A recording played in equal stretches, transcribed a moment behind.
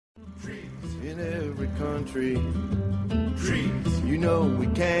in every country. Trees, you know we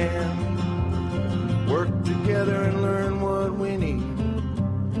can work together and learn what we need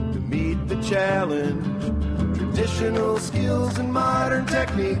to meet the challenge. Traditional skills and modern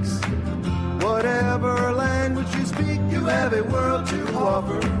techniques. Whatever language you speak, you have a world to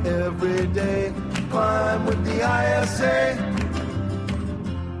offer every day. Climb with the ISA.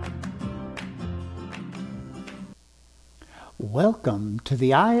 Welcome to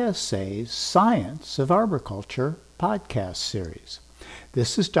the ISA's Science of Arboriculture podcast series.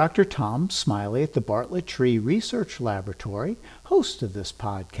 This is Dr. Tom Smiley at the Bartlett Tree Research Laboratory, host of this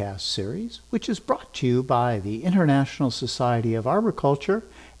podcast series, which is brought to you by the International Society of Arboriculture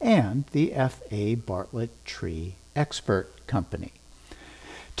and the F.A. Bartlett Tree Expert Company.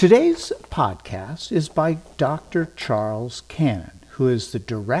 Today's podcast is by Dr. Charles Cannon, who is the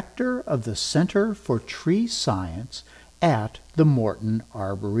director of the Center for Tree Science at the Morton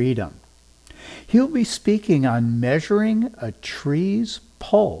Arboretum. He'll be speaking on measuring a tree's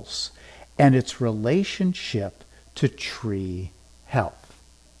pulse and its relationship to tree health.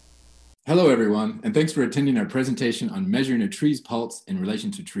 Hello, everyone, and thanks for attending our presentation on measuring a tree's pulse in relation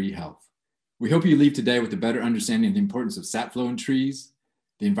to tree health. We hope you leave today with a better understanding of the importance of sap flow in trees,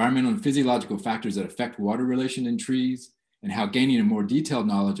 the environmental and physiological factors that affect water relation in trees, and how gaining a more detailed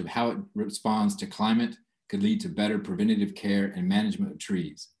knowledge of how it responds to climate could lead to better preventative care and management of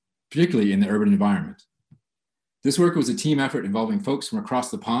trees, particularly in the urban environment. This work was a team effort involving folks from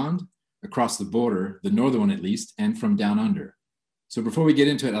across the pond, across the border, the northern one at least, and from down under. So before we get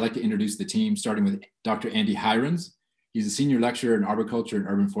into it, I'd like to introduce the team, starting with Dr. Andy Hirons. He's a senior lecturer in arboriculture and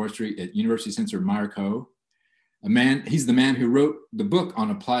urban forestry at University Center Meyerco. He's the man who wrote the book on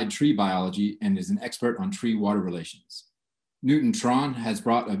applied tree biology and is an expert on tree-water relations. Newton Tron has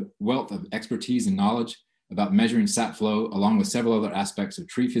brought a wealth of expertise and knowledge about measuring sap flow, along with several other aspects of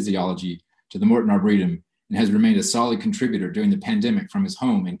tree physiology, to the Morton Arboretum, and has remained a solid contributor during the pandemic from his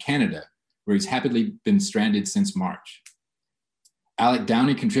home in Canada, where he's happily been stranded since March. Alec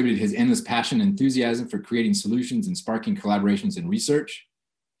Downey contributed his endless passion and enthusiasm for creating solutions and sparking collaborations in research.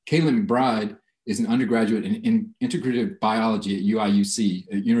 Caitlin McBride is an undergraduate in integrative biology at UIUC,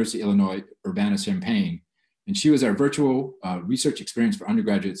 at University of Illinois, Urbana-Champaign, and she was our virtual research experience for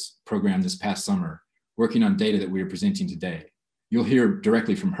undergraduates program this past summer, working on data that we are presenting today. You'll hear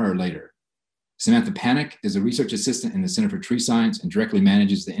directly from her later. Samantha Panic is a research assistant in the Center for Tree Science and directly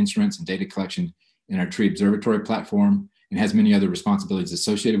manages the instruments and data collection in our tree observatory platform and has many other responsibilities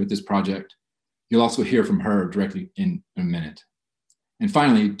associated with this project. You'll also hear from her directly in a minute. And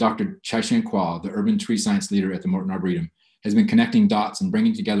finally, Dr. Chai-Shen Kuo, the urban tree science leader at the Morton Arboretum, has been connecting dots and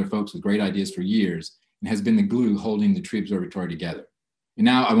bringing together folks with great ideas for years and has been the glue holding the tree observatory together. And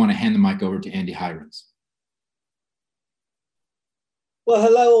now I want to hand the mic over to Andy Hirons. Well,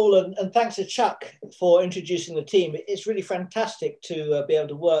 hello all, and thanks to Chuck for introducing the team. It's really fantastic to be able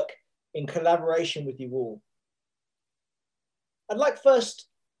to work in collaboration with you all. I'd like first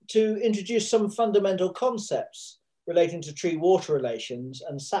to introduce some fundamental concepts relating to tree-water relations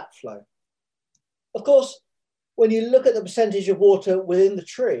and sap flow. Of course, when you look at the percentage of water within the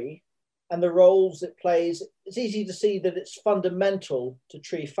tree and the roles it plays, it's easy to see that it's fundamental to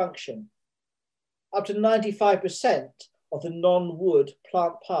tree function. Up to 95% of the non-wood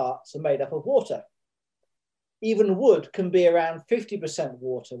plant parts are made up of water. Even wood can be around 50%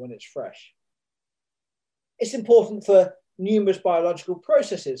 water when it's fresh. It's important for numerous biological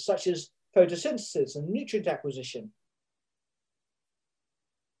processes such as photosynthesis and nutrient acquisition.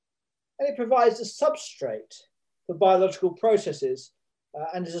 And it provides a substrate for biological processes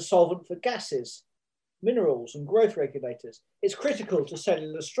and is a solvent for gases, minerals, and growth regulators. It's critical to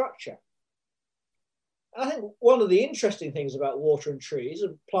cellular structure. I think one of the interesting things about water and trees,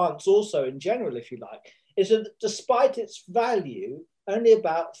 and plants also in general, if you like, is that despite its value, only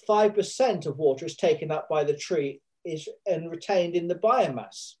about 5% of water is taken up by the tree and retained in the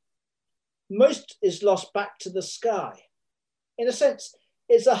biomass. Most is lost back to the sky. In a sense,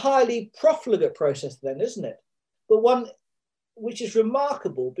 it's a highly profligate process then, isn't it? But one which is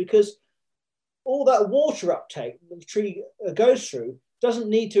remarkable because all that water uptake that the tree goes through doesn't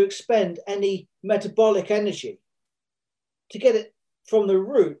need to expend any metabolic energy to get it from the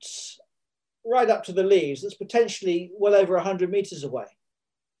roots right up to the leaves. That's potentially well over 100 meters away.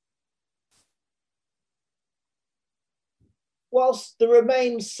 Whilst there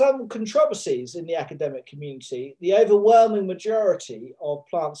remain some controversies in the academic community, the overwhelming majority of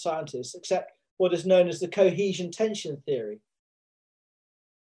plant scientists accept what is known as the cohesion tension theory.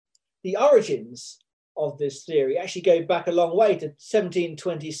 The origins of this theory actually go back a long way to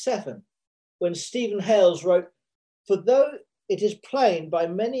 1727, when Stephen Hales wrote, "For though it is plain by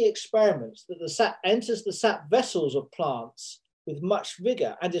many experiments that the sap enters the sap vessels of plants with much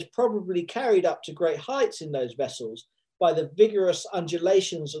vigor and is probably carried up to great heights in those vessels by the vigorous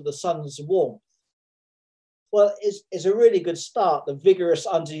undulations of the sun's warmth. Well, it's a really good start, the vigorous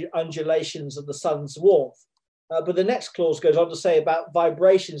undulations of the sun's warmth. But the next clause goes on to say about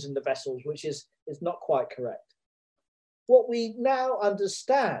vibrations in the vessels, which is not quite correct. What we now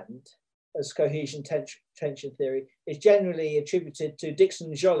understand as cohesion tension theory is generally attributed to Dixon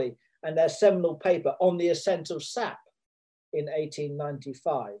and Joly and their seminal paper on the ascent of sap in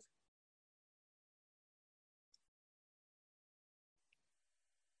 1895.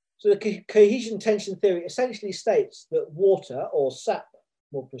 So the cohesion tension theory essentially states that water, or sap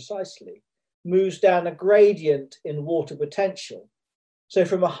more precisely, moves down a gradient in water potential. So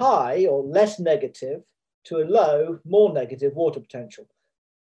from a high or less negative to a low, more negative water potential.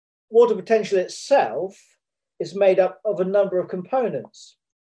 Water potential itself is made up of a number of components.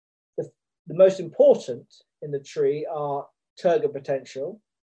 The most important in the tree are turgor potential,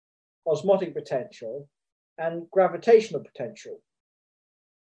 osmotic potential, and gravitational potential.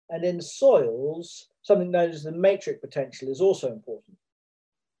 And in soils, something known as the matrix potential is also important.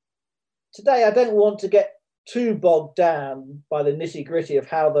 Today, I don't want to get too bogged down by the nitty-gritty of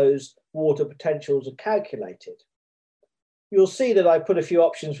how those water potentials are calculated. You'll see that I put a few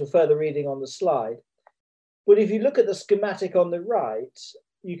options for further reading on the slide. But if you look at the schematic on the right,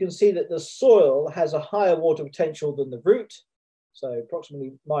 you can see that the soil has a higher water potential than the root, so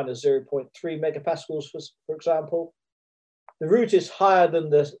approximately minus 0.3 megapascals, for example. The root is higher than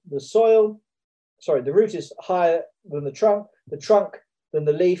the root is higher than the trunk than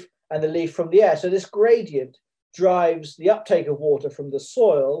the leaf, and the leaf from the air. So this gradient drives the uptake of water from the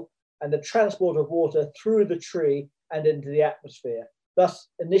soil and the transport of water through the tree and into the atmosphere, thus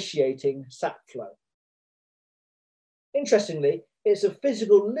initiating sap flow. Interestingly, it's the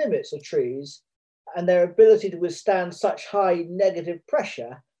physical limits of trees and their ability to withstand such high negative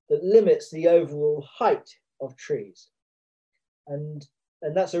pressure that limits the overall height of trees. And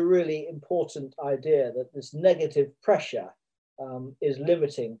that's a really important idea, that this negative pressure is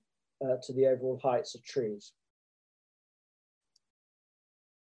limiting to the overall heights of trees.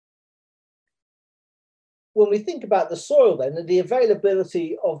 When we think about the soil then, the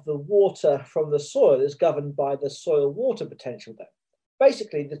availability of the water from the soil is governed by the soil water potential then.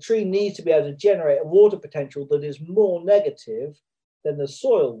 Basically, the tree needs to be able to generate a water potential that is more negative than the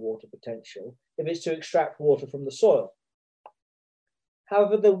soil water potential if it's to extract water from the soil.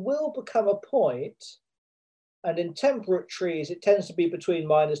 However, there will become a point, and in temperate trees, it tends to be between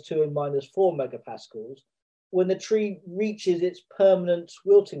 -2 and -4 megapascals, when the tree reaches its permanent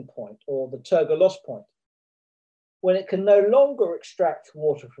wilting point, or the turgor loss point, when it can no longer extract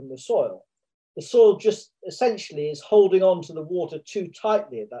water from the soil. The soil just essentially is holding on to the water too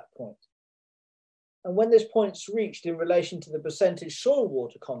tightly at that point. And when this point's reached in relation to the percentage soil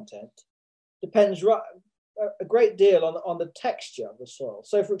water content, depends a great deal on the texture of the soil.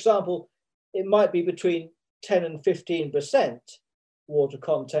 So for example, it might be between 10 and 15% water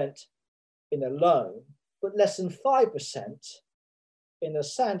content in a loam, but less than 5% in a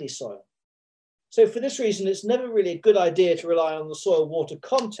sandy soil. So for this reason, it's never really a good idea to rely on the soil water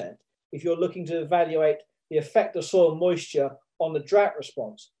content if you're looking to evaluate the effect of soil moisture on the drought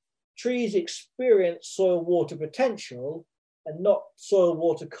response. Trees experience soil water potential and not soil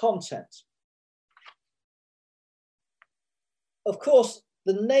water content. Of course,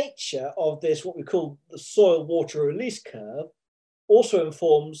 the nature of this, what we call the soil water release curve, also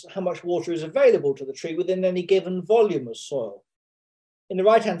informs how much water is available to the tree within any given volume of soil. In the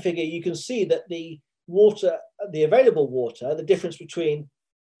right-hand figure, you can see that the available water, the difference between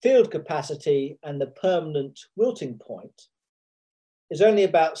field capacity and the permanent wilting point, is only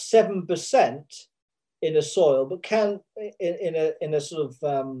about 7% in a soil, but can, in a sort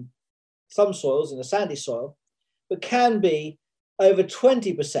of some soils, in a sandy soil, but can be over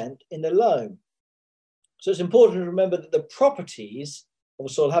 20% in the loam. So it's important to remember that the properties of a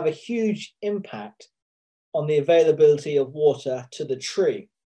soil have a huge impact on the availability of water to the tree.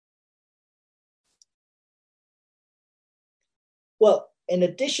 Well, in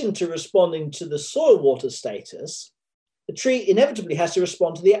addition to responding to the soil water status, the tree inevitably has to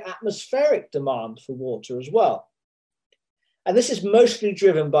respond to the atmospheric demand for water as well. And this is mostly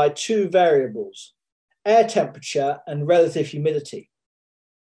driven by two variables: air temperature and relative humidity.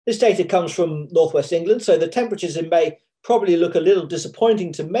 This data comes from Northwest England, so the temperatures in May probably look a little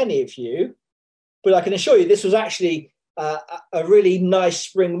disappointing to many of you, but I can assure you this was actually a really nice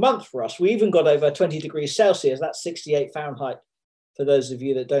spring month for us. We even got over 20 degrees Celsius, that's 68 Fahrenheit for those of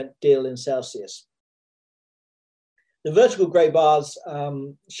you that don't deal in Celsius. The vertical grey bars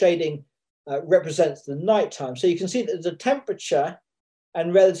shading represents the nighttime. So you can see that the temperature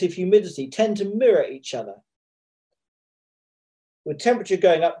and relative humidity tend to mirror each other, with temperature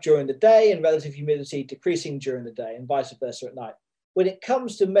going up during the day and relative humidity decreasing during the day, and vice versa at night. When it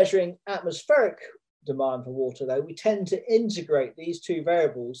comes to measuring atmospheric demand for water, though, we tend to integrate these two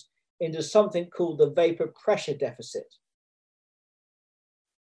variables into something called the vapor pressure deficit.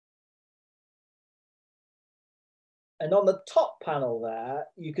 And on the top panel there,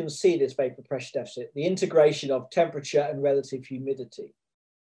 you can see this vapor pressure deficit, the integration of temperature and relative humidity.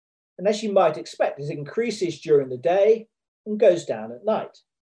 And as you might expect, it increases during the day and goes down at night.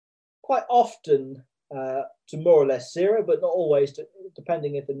 Quite often to more or less zero, but not always,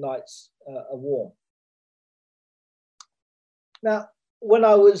 depending if the nights are warm. Now, when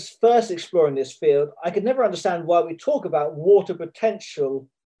I was first exploring this field, I could never understand why we talk about water potential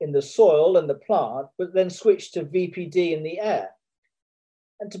in the soil and the plant, but then switch to VPD in the air.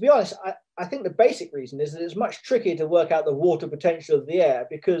 And to be honest, I think the basic reason is that it's much trickier to work out the water potential of the air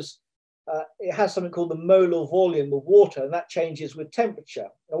because it has something called the molar volume of water, and that changes with temperature.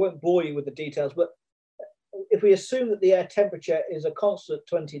 I won't bore you with the details, but if we assume that the air temperature is a constant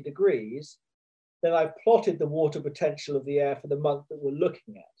 20 degrees, then I've plotted the water potential of the air for the month that we're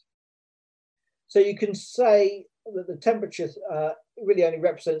looking at. So you can say that the temperature really only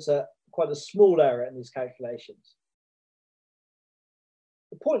represents quite a small error in these calculations.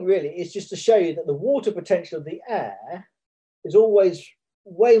 The point really is just to show you that the water potential of the air is always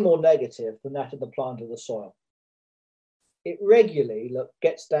way more negative than that of the plant or the soil. It regularly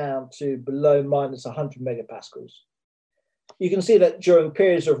gets down to below minus 100 megapascals. You can see that during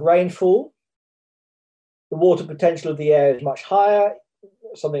periods of rainfall, the water potential of the air is much higher,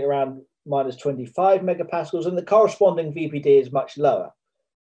 something around minus 25 megapascals, and the corresponding VPD is much lower.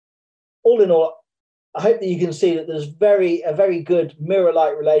 All in all, I hope that you can see that there's a very good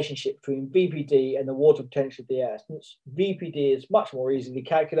mirror-like relationship between VPD and the water potential of the air. Since VPD is much more easily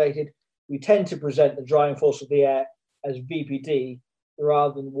calculated, we tend to present the drying force of the air as VPD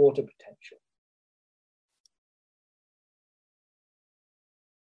rather than water potential.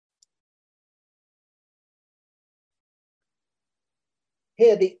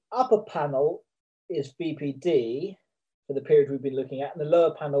 Here, the upper panel is VPD for the period we've been looking at, and the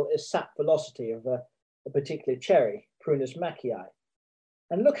lower panel is sap velocity of a particular cherry, Prunus macei.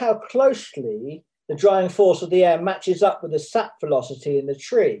 And look how closely the drying force of the air matches up with the sap velocity in the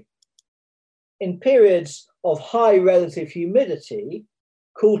tree. In periods of high relative humidity,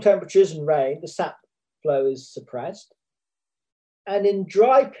 cool temperatures and rain, the sap flow is suppressed. And in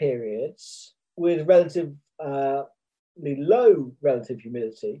dry periods with relatively low relative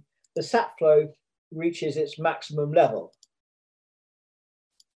humidity, the sap flow reaches its maximum level.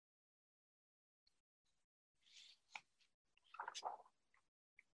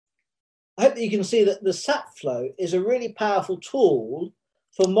 I hope that you can see that the sap flow is a really powerful tool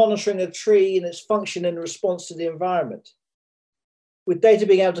for monitoring a tree and its function in response to the environment. With data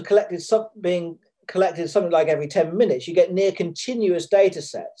being able to being collected something like every 10 minutes, you get near continuous data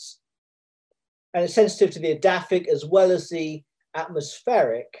sets. And it's sensitive to the edaphic as well as the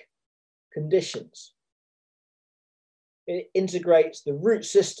atmospheric conditions. It integrates the root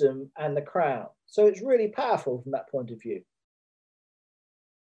system and the crown. So it's really powerful from that point of view.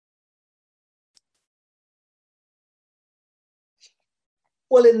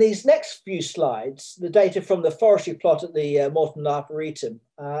 Well, in these next few slides, the data from the forestry plot at the Morton Arboretum,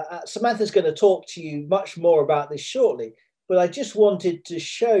 Samantha's going to talk to you much more about this shortly, but I just wanted to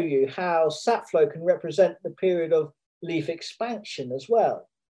show you how sap flow can represent the period of leaf expansion as well.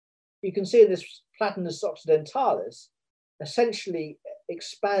 You can see in this Platanus occidentalis, essentially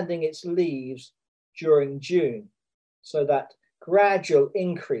expanding its leaves during June, so that gradual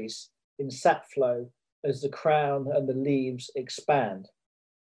increase in sap flow as the crown and the leaves expand.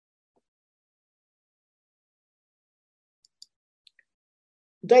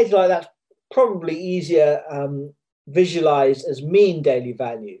 Data like that's probably easier visualized as mean daily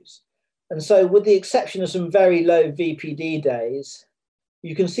values. And so with the exception of some very low VPD days,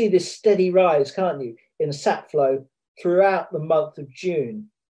 you can see this steady rise, can't you, in sap flow throughout the month of June.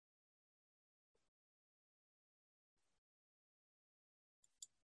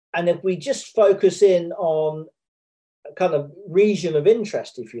 And if we just focus in on a kind of region of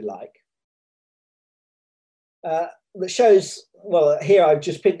interest, if you like, that shows, well, here I've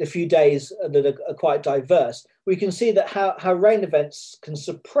just picked a few days that are quite diverse. We can see that how rain events can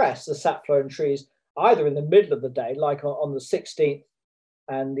suppress the sap flow in trees, either in the middle of the day, like on the 16th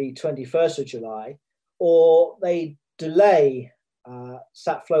and the 21st of July, or they delay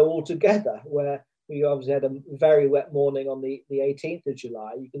sap flow altogether, where we obviously had a very wet morning on the 18th of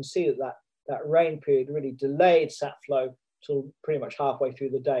July. You can see that rain period really delayed sap flow till pretty much halfway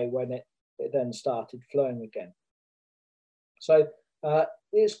through the day, when it then started flowing again. So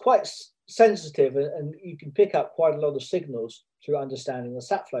it's quite sensitive, and you can pick up quite a lot of signals through understanding the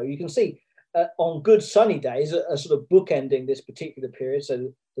sap flow. You can see on good sunny days, a sort of bookending this particular period,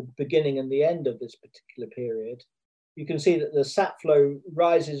 so the beginning and the end of this particular period, you can see that the sap flow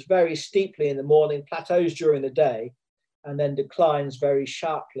rises very steeply in the morning, plateaus during the day, and then declines very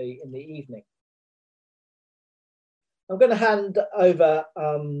sharply in the evening. I'm going to hand over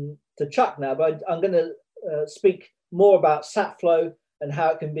to Chuck now, but I'm going to speak more about sap flow and how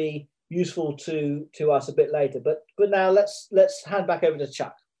it can be useful to us a bit later. But now let's hand back over to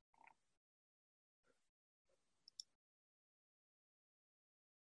Chuck.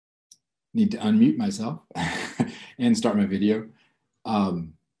 Need to unmute myself and start my video.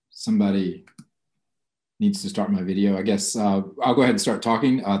 Somebody needs to start my video. I guess I'll go ahead and start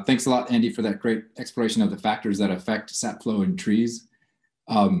talking. Thanks a lot, Andy, for that great exploration of the factors that affect sap flow in trees.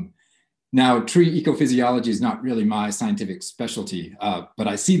 Now, tree ecophysiology is not really my scientific specialty, but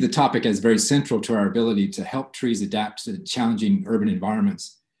I see the topic as very central to our ability to help trees adapt to challenging urban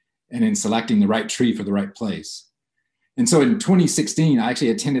environments and in selecting the right tree for the right place. And so in 2016, I actually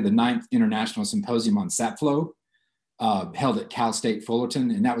attended the 9th International Symposium on Sap Flow, held at Cal State Fullerton,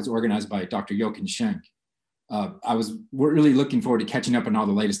 and that was organized by Dr. Jochen Schenk. We're really looking forward to catching up on all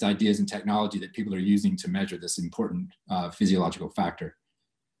the latest ideas and technology that people are using to measure this important physiological factor.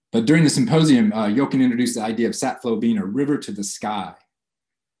 But during the symposium, Jochen introduced the idea of sap flow being a river to the sky.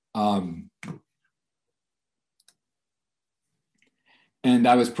 And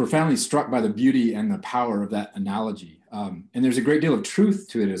I was profoundly struck by the beauty and the power of that analogy. And there's a great deal of truth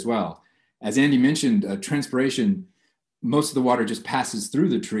to it as well. As Andy mentioned, transpiration, most of the water just passes through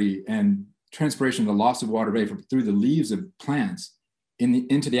the tree, and transpiration, the loss of water vapor through the leaves of plants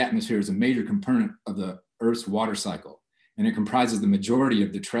into the atmosphere, is a major component of the Earth's water cycle. And it comprises the majority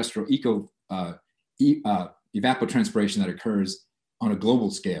of the terrestrial evapotranspiration that occurs on a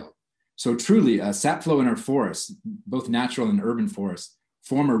global scale. So truly, sap flow in our forests, both natural and urban forests,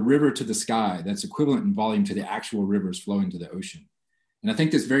 form a river to the sky that's equivalent in volume to the actual rivers flowing to the ocean. And I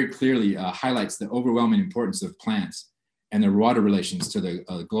think this very clearly highlights the overwhelming importance of plants and their water relations to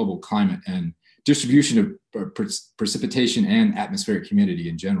the global climate and distribution of precipitation and atmospheric humidity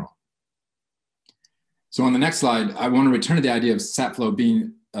in general. So on the next slide, I want to return to the idea of sap flow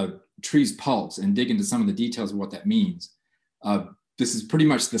being a tree's pulse and dig into some of the details of what that means. This is pretty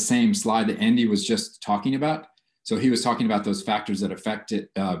much the same slide that Andy was just talking about. So he was talking about those factors that affect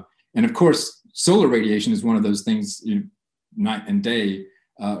it. And of course, solar radiation is one of those things, night and day,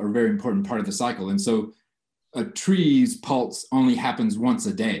 are a very important part of the cycle. And so a tree's pulse only happens once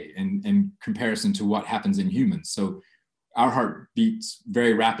a day in comparison to what happens in humans. So our heart beats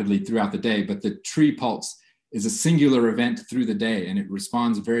very rapidly throughout the day, but the tree pulse is a singular event through the day, and it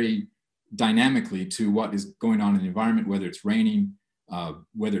responds very dynamically to what is going on in the environment, whether it's raining,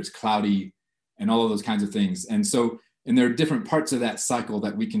 whether it's cloudy, and all of those kinds of things. And there are different parts of that cycle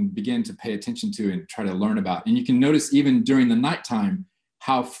that we can begin to pay attention to and try to learn about. And you can notice even during the nighttime,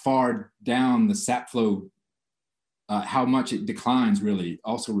 how far down the sap flow, how much it declines really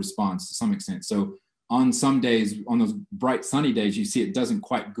also responds to some extent. So on some days, on those bright sunny days, you see it doesn't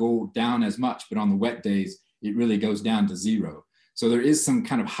quite go down as much, but on the wet days, it really goes down to zero. So there is some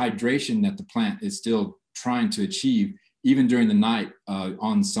kind of hydration that the plant is still trying to achieve even during the night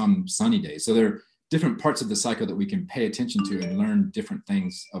on some sunny days. So there are different parts of the cycle that we can pay attention to and learn different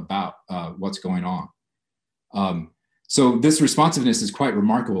things about what's going on. So this responsiveness is quite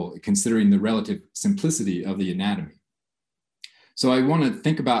remarkable considering the relative simplicity of the anatomy. So I want to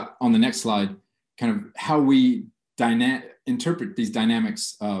think about on the next slide kind of how we interpret these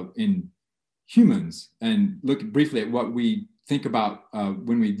dynamics in humans and look briefly at what we think about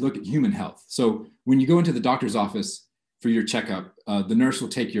when we look at human health. So when you go into the doctor's office for your checkup, the nurse will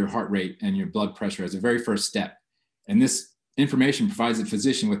take your heart rate and your blood pressure as a very first step. And this information provides the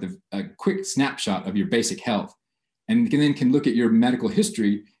physician with a quick snapshot of your basic health, and then can look at your medical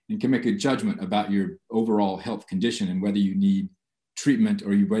history and can make a judgment about your overall health condition and whether you need treatment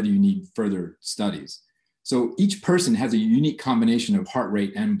or whether you need further studies. So each person has a unique combination of heart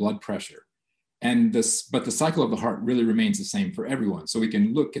rate and blood pressure. But the cycle of the heart really remains the same for everyone. So we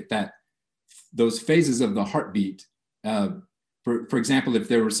can look at those phases of the heartbeat. For example, if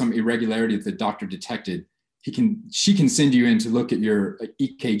there was some irregularity that the doctor detected, she can send you in to look at your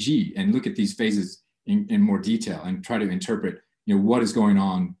EKG and look at these phases in more detail and try to interpret, what is going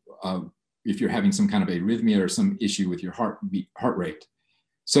on if you're having some kind of arrhythmia or some issue with your heart rate.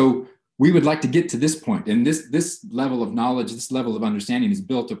 So we would like to get to this point. And this level of knowledge, this level of understanding is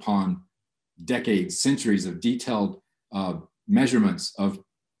built upon decades, centuries of detailed measurements of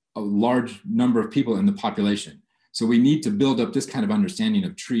a large number of people in the population. So we need to build up this kind of understanding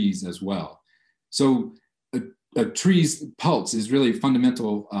of trees as well. So a tree's pulse is really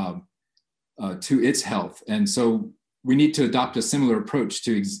fundamental to its health. And so we need to adopt a similar approach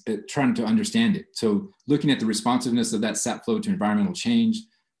to trying to understand it. So looking at the responsiveness of that sap flow to environmental change,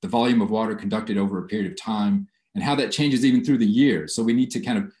 the volume of water conducted over a period of time, and how that changes even through the year. So we need to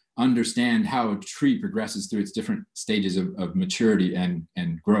kind of understand how a tree progresses through its different stages of maturity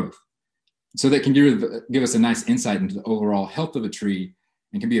and growth. So that can give us a nice insight into the overall health of a tree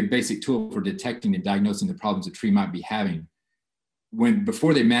and can be a basic tool for detecting and diagnosing the problems a tree might be having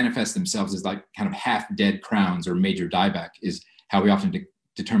before they manifest themselves as like kind of half dead crowns or major dieback is how we often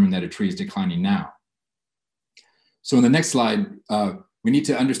determine that a tree is declining now. So in the next slide, we need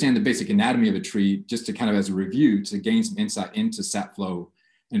to understand the basic anatomy of a tree just to kind of as a review to gain some insight into sap flow.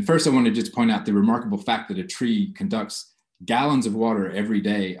 And first I want to just point out the remarkable fact that a tree conducts gallons of water every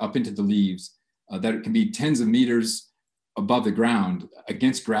day up into the leaves that it can be tens of meters above the ground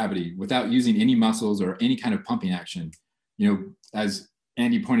against gravity without using any muscles or any kind of pumping action. You know, as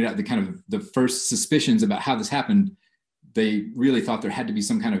Andy pointed out, the first suspicions about how this happened, they really thought there had to be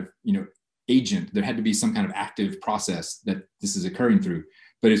some kind of, agent, there had to be some kind of active process that this is occurring through.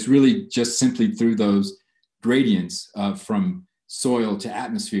 But it's really just simply through those gradients from soil to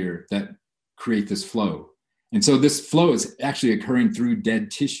atmosphere that create this flow. And so this flow is actually occurring through dead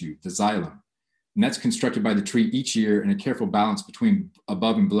tissue, the xylem. And that's constructed by the tree each year in a careful balance between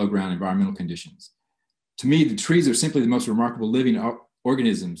above and below ground environmental conditions. To me, the trees are simply the most remarkable living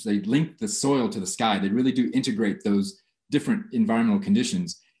organisms. They link the soil to the sky. They really do integrate those different environmental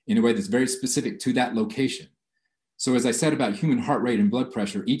conditions in a way that's very specific to that location. So as I said about human heart rate and blood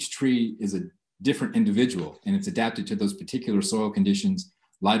pressure, each tree is a different individual and it's adapted to those particular soil conditions,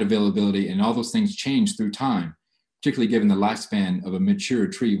 light availability, and all those things change through time, particularly given the lifespan of a mature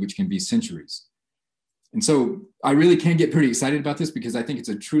tree, which can be centuries. And so I really can get pretty excited about this because I think it's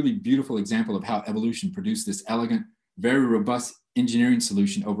a truly beautiful example of how evolution produced this elegant, very robust engineering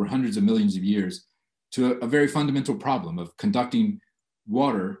solution over hundreds of millions of years to a very fundamental problem of conducting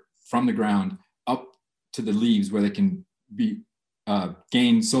water from the ground up to the leaves where they can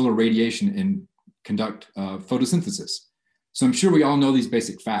gain solar radiation and conduct photosynthesis. So I'm sure we all know these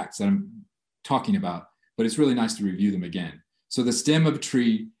basic facts that I'm talking about, but it's really nice to review them again. So the stem of a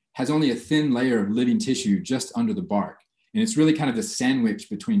tree has only a thin layer of living tissue just under the bark. And it's really kind of the sandwich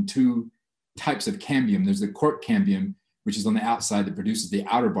between two types of cambium. There's the cork cambium, which is on the outside that produces the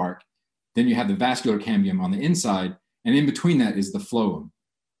outer bark. Then you have the vascular cambium on the inside, and in between that is the phloem.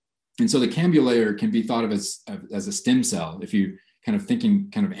 And so the cambial layer can be thought of as a stem cell, if you kind of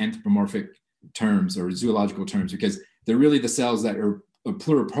thinking kind of anthropomorphic terms or zoological terms, because they're really the cells that are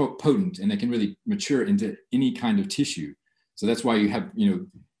pluripotent and they can really mature into any kind of tissue. So that's why you have,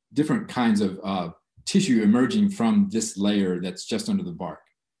 different kinds of tissue emerging from this layer that's just under the bark.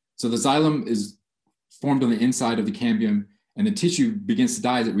 So the xylem is formed on the inside of the cambium, and the tissue begins to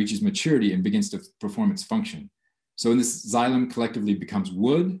die as it reaches maturity and begins to perform its function. So in this xylem collectively becomes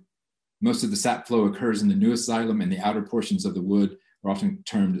wood. Most of the sap flow occurs in the newest xylem, and the outer portions of the wood are often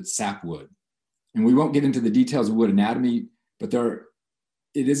termed sapwood. And we won't get into the details of wood anatomy, but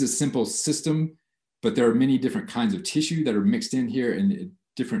it is a simple system, but there are many different kinds of tissue that are mixed in here and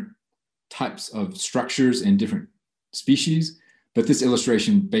different types of structures and different species. But this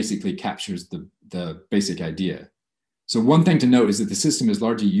illustration basically captures the basic idea. So one thing to note is that the system is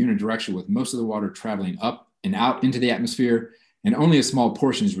largely unidirectional, with most of the water traveling up and out into the atmosphere, and only a small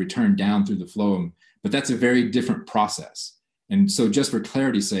portion is returned down through the phloem, but that's a very different process. And so just for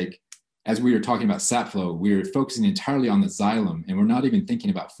clarity's sake, as we are talking about sap flow, we're focusing entirely on the xylem, and we're not even thinking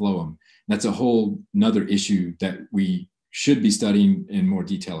about phloem. That's a whole nother issue that we should be studying in more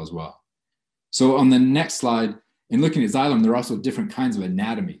detail as well. So on the next slide, in looking at xylem, there are also different kinds of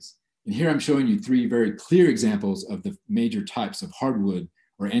anatomies. And here I'm showing you three very clear examples of the major types of hardwood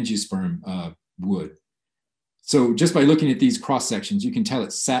or angiosperm wood. So just by looking at these cross sections, you can tell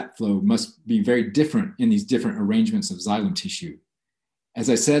that sap flow must be very different in these different arrangements of xylem tissue. As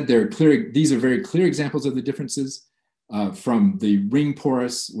I said, these are very clear examples of the differences from the ring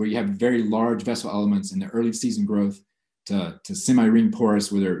porous, where you have very large vessel elements in the early season growth, to semi-ring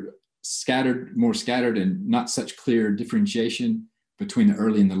porous, where they're more scattered and not such clear differentiation between the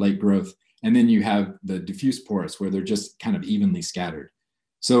early and the late growth. And then you have the diffuse porous, where they're just kind of evenly scattered.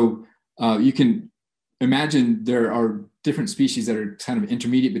 So you can imagine there are different species that are kind of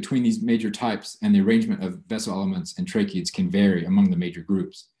intermediate between these major types, and the arrangement of vessel elements and tracheids can vary among the major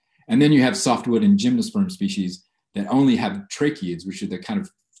groups. And then you have softwood and gymnosperm species that only have tracheids, which are the kind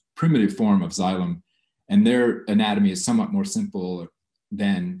of primitive form of xylem, and their anatomy is somewhat more simple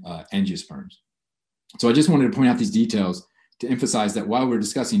than angiosperms. So I just wanted to point out these details to emphasize that while we're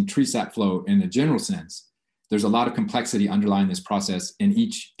discussing tree sap flow in a general sense, there's a lot of complexity underlying this process in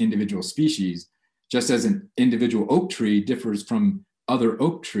each individual species. Just as an individual oak tree differs from other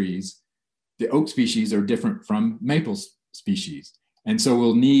oak trees, the oak species are different from maple species. And so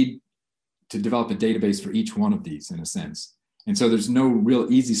we'll need to develop a database for each one of these in a sense. And so there's no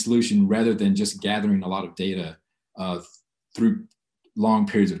real easy solution rather than just gathering a lot of data through long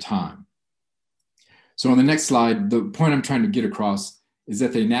periods of time. So on the next slide, the point I'm trying to get across is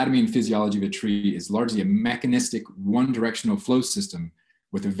that the anatomy and physiology of a tree is largely a mechanistic one-directional flow system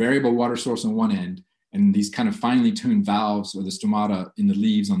with a variable water source on one end and these kind of finely tuned valves or the stomata in the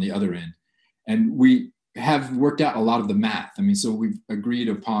leaves on the other end. And we have worked out a lot of the math. I mean, so we've agreed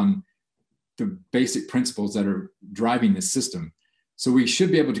upon the basic principles that are driving this system. So we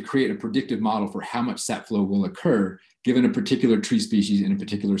should be able to create a predictive model for how much sap flow will occur given a particular tree species in a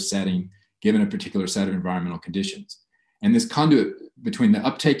particular setting, given a particular set of environmental conditions. And this conduit between the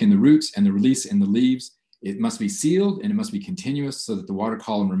uptake in the roots and the release in the leaves, it must be sealed and it must be continuous so that the water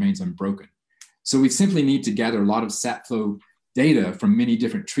column remains unbroken. So we simply need to gather a lot of sap flow data from many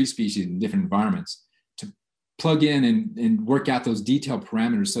different tree species in different environments to plug in and work out those detailed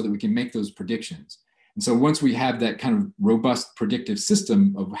parameters so that we can make those predictions. And so once we have that kind of robust predictive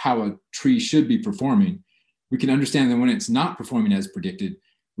system of how a tree should be performing, we can understand that when it's not performing as predicted,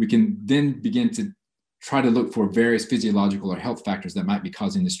 we can then begin to try to look for various physiological or health factors that might be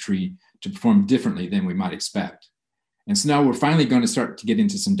causing this tree to perform differently than we might expect. And so now we're finally going to start to get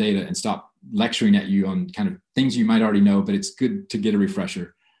into some data and stop lecturing at you on kind of things you might already know, but it's good to get a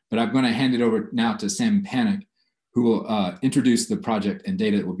refresher. But I'm going to hand it over now to Sam Panic, who will introduce the project and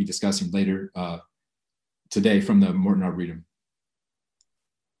data that we'll be discussing later today from the Morton Arboretum.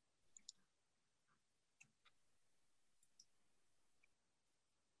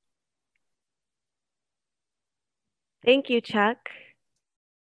 Thank you, Chuck.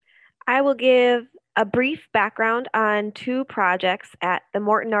 I will give a brief background on two projects at the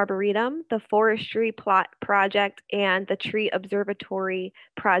Morton Arboretum, the Forestry Plot Project and the Tree Observatory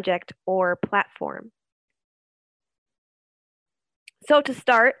Project or platform. So to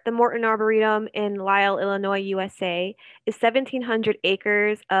start, the Morton Arboretum in Lisle, Illinois, USA is 1,700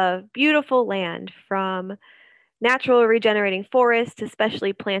 acres of beautiful land from natural regenerating forests to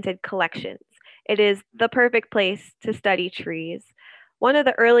specially planted collections. It is the perfect place to study trees. One of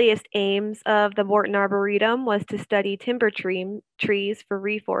the earliest aims of the Morton Arboretum was to study timber trees for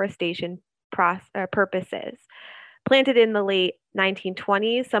reforestation purposes. Planted in the late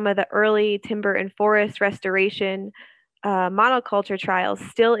 1920s, some of the early timber and forest restoration monoculture trials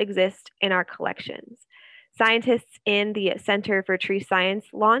still exist in our collections. Scientists in the Center for Tree Science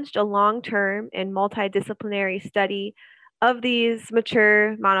launched a long-term and multidisciplinary study of these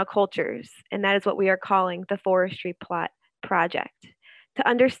mature monocultures, and that is what we are calling the Forestry Plot Project, to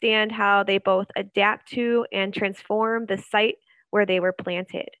understand how they both adapt to and transform the site where they were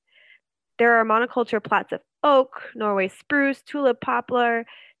planted. There are monoculture plots of oak, Norway spruce, tulip poplar,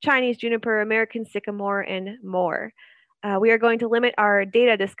 Chinese juniper, American sycamore, and more. We are going to limit our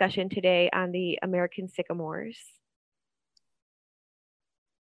data discussion today on the American sycamores.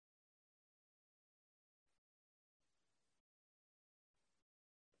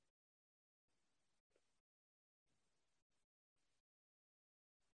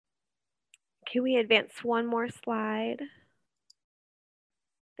 Can we advance one more slide?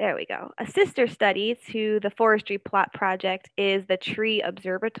 There we go. A sister study to the Forestry Plot Project is the Tree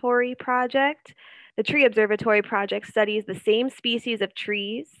Observatory Project. The Tree Observatory Project studies the same species of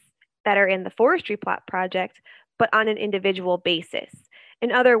trees that are in the Forestry Plot Project, but on an individual basis.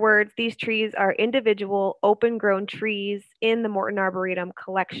 In other words, these trees are individual open-grown trees in the Morton Arboretum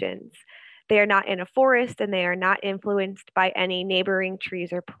collections. They are not in a forest and they are not influenced by any neighboring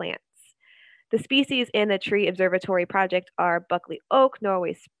trees or plants. The species in the Tree Observatory Project are Buckley oak,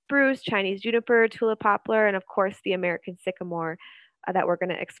 Norway spruce, Chinese juniper, tulip poplar, and of course the American sycamore that we're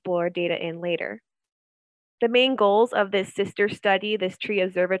going to explore data in later. The main goals of this sister study, this Tree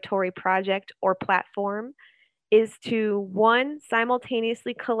Observatory Project or platform, is to, one,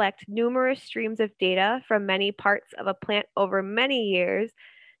 simultaneously collect numerous streams of data from many parts of a plant over many years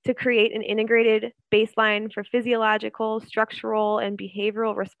to create an integrated baseline for physiological, structural, and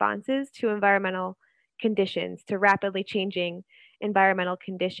behavioral responses to environmental conditions, to rapidly changing environmental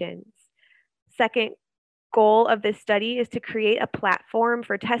conditions. Second goal of this study is to create a platform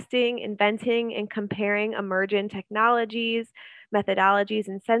for testing, inventing, and comparing emergent technologies, methodologies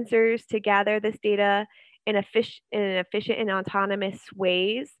and sensors to gather this data in an efficient and autonomous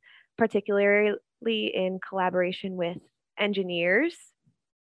ways, particularly in collaboration with engineers.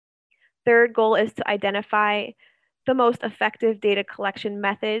 Third goal is to identify the most effective data collection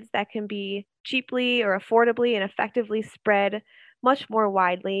methods that can be cheaply or affordably and effectively spread much more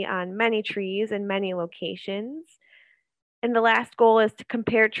widely on many trees in many locations. And the last goal is to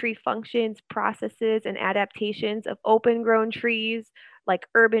compare tree functions, processes, and adaptations of open-grown trees, like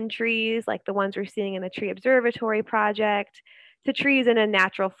urban trees, like the ones we're seeing in the Tree Observatory project, to trees in a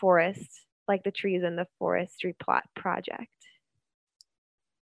natural forest, like the trees in the forestry plot project.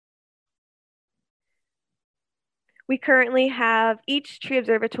 We currently have each Tree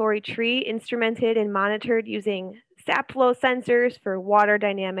Observatory tree instrumented and monitored using sap flow sensors for water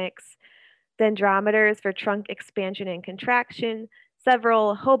dynamics, dendrometers for trunk expansion and contraction,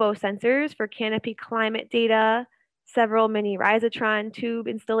 several hobo sensors for canopy climate data, several mini rhizotron tube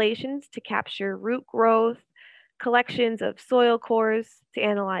installations to capture root growth, collections of soil cores to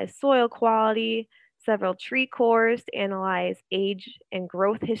analyze soil quality, several tree cores to analyze age and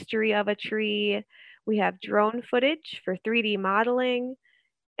growth history of a tree. We have drone footage for 3D modeling,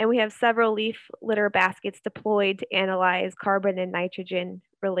 and we have several leaf litter baskets deployed to analyze carbon and nitrogen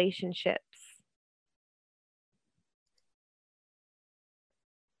relationships.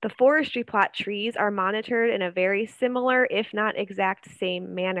 The forestry plot trees are monitored in a very similar, if not exact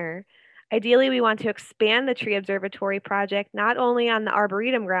same manner. Ideally, we want to expand the Tree Observatory project not only on the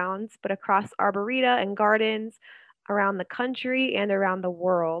Arboretum grounds, but across arboreta and gardens around the country and around the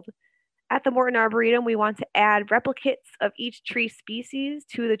world. At the Morton Arboretum, we want to add replicates of each tree species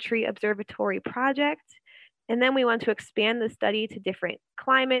to the Tree Observatory project, and then we want to expand the study to different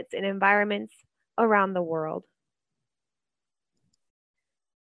climates and environments around the world.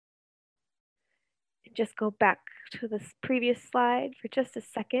 Just go back to this previous slide for just a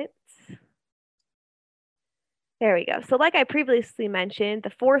second. There we go. So like I previously mentioned,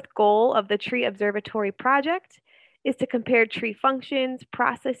 the fourth goal of the Tree Observatory project is to compare tree functions,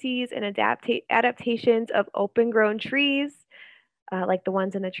 processes, and adaptations of open-grown trees, like the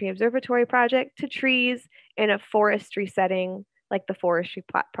ones in the Tree Observatory project, to trees in a forestry setting, like the forestry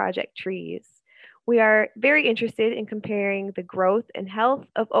plot project trees. We are very interested in comparing the growth and health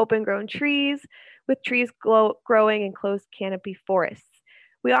of open-grown trees with trees growing in closed canopy forests.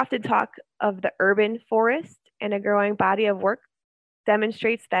 We often talk of the urban forest, and a growing body of work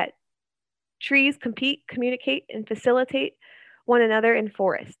demonstrates that trees compete, communicate, and facilitate one another in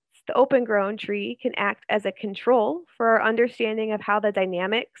forests. The open-grown tree can act as a control for our understanding of how the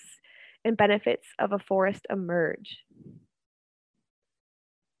dynamics and benefits of a forest emerge.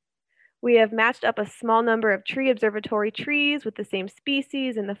 We have matched up a small number of Tree Observatory trees with the same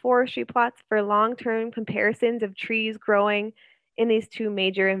species in the forestry plots for long-term comparisons of trees growing in these two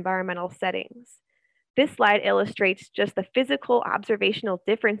major environmental settings. This slide illustrates just the physical observational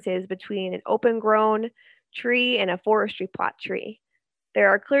differences between an open-grown tree and a forestry plot tree. There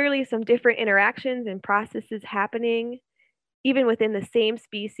are clearly some different interactions and processes happening, even within the same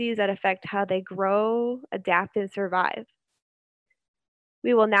species, that affect how they grow, adapt, and survive.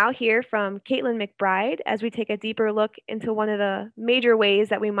 We will now hear from Caitlin McBride as we take a deeper look into one of the major ways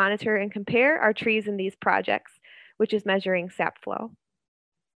that we monitor and compare our trees in these projects, which is measuring sap flow.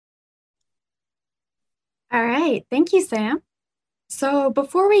 All right, thank you, Sam. So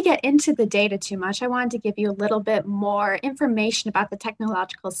before we get into the data too much, I wanted to give you a little bit more information about the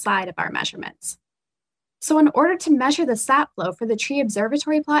technological side of our measurements. So in order to measure the sap flow for the Tree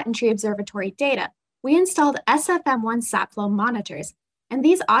Observatory plot and Tree Observatory data, we installed SFM1 sap flow monitors, and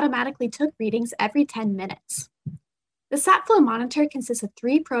these automatically took readings every 10 minutes. The sap flow monitor consists of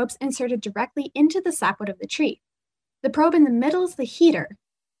 3 probes inserted directly into the sapwood of the tree. The probe in the middle is the heater.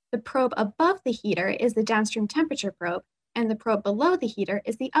 The probe above the heater is the downstream temperature probe, and the probe below the heater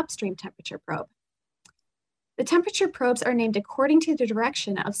is the upstream temperature probe. The temperature probes are named according to the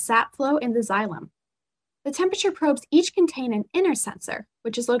direction of sap flow in the xylem. The temperature probes each contain an inner sensor,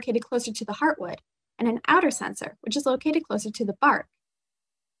 which is located closer to the heartwood, and an outer sensor, which is located closer to the bark.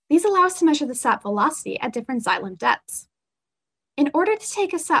 These allow us to measure the sap velocity at different xylem depths. In order to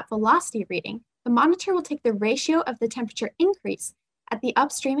take a sap velocity reading, the monitor will take the ratio of the temperature increase at the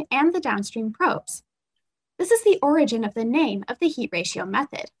upstream and the downstream probes. This is the origin of the name of the heat ratio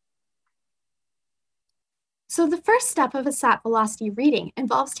method. So the first step of a sap velocity reading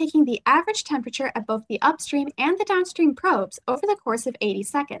involves taking the average temperature at both the upstream and the downstream probes over the course of 80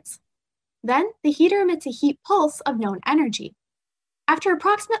 seconds. Then the heater emits a heat pulse of known energy. After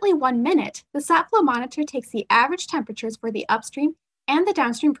approximately 1 minute, the sap flow monitor takes the average temperatures for the upstream and the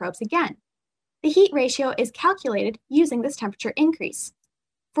downstream probes again. the heat ratio is calculated using this temperature increase.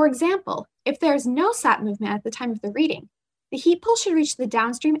 For example, if there is no sap movement at the time of the reading, the heat pulse should reach the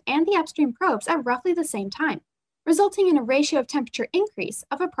downstream and the upstream probes at roughly the same time, resulting in a ratio of temperature increase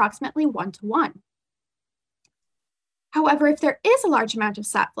of approximately 1:1. However, if there is a large amount of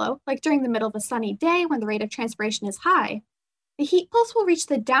sap flow, like during the middle of a sunny day when the rate of transpiration is high, the heat pulse will reach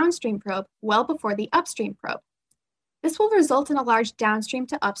the downstream probe well before the upstream probe. This will result in a large downstream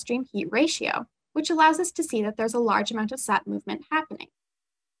to upstream heat ratio, which allows us to see that there's a large amount of sap movement happening.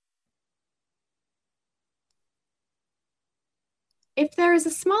 If there is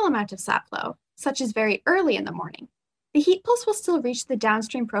a small amount of sap flow, such as very early in the morning, the heat pulse will still reach the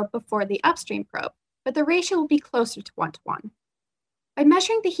downstream probe before the upstream probe, but the ratio will be closer to 1:1. By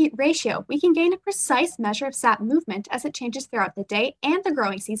measuring the heat ratio, we can gain a precise measure of sap movement as it changes throughout the day and the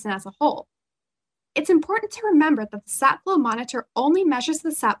growing season as a whole. It's important to remember that the sap flow monitor only measures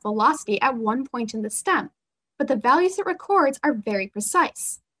the sap velocity at one point in the stem, but the values it records are very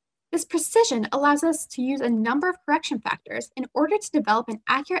precise. This precision allows us to use a number of correction factors in order to develop an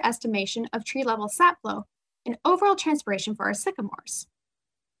accurate estimation of tree-level sap flow and overall transpiration for our sycamores.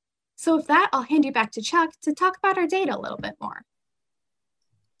 So with that, I'll hand you back to Chuck to talk about our data a little bit more.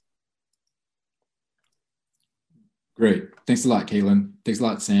 Great. Thanks a lot, Caitlin. Thanks a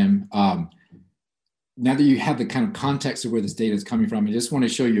lot, Sam. Now that you have the kind of context of where this data is coming from, I just want to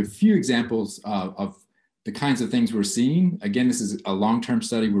show you a few examples of the kinds of things we're seeing. Again, this is a long-term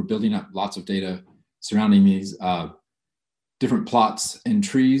study. We're building up lots of data surrounding these different plots and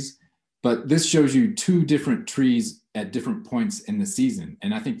trees, but this shows you two different trees at different points in the season.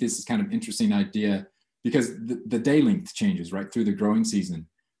 And I think this is kind of interesting idea because the day length changes right through the growing season.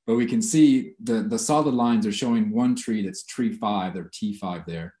 But we can see the solid lines are showing one tree that's tree 5, or T5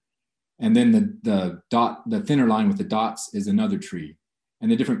 there. And then the thinner line with the dots is another tree. And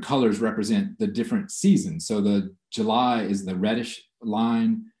the different colors represent the different seasons. So the July is the reddish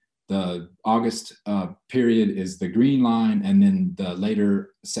line, the August period is the green line, and then the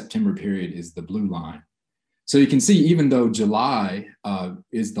later September period is the blue line. So you can see even though July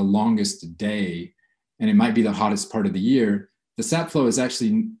is the longest day, and it might be the hottest part of the year, the sap flow is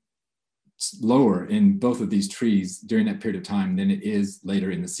actually lower in both of these trees during that period of time than it is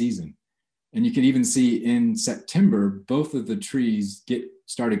later in the season. And you can even see in September, both of the trees get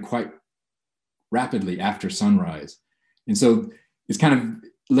started quite rapidly after sunrise. And so it's kind of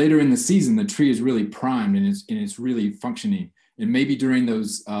later in the season, the tree is really primed and it's really functioning. And maybe during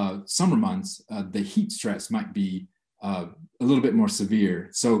those summer months, the heat stress might be a little bit more severe.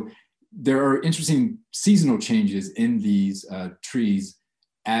 So there are interesting seasonal changes in these trees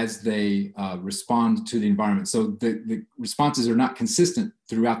as they respond to the environment. So the responses are not consistent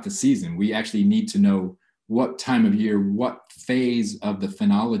throughout the season. We actually need to know what time of year, what phase of the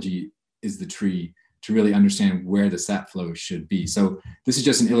phenology is the tree to really understand where the sap flow should be. So this is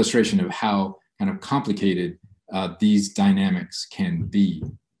just an illustration of how kind of complicated these dynamics can be.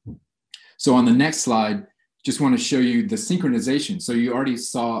 So on the next slide, just want to show you the synchronization. So you already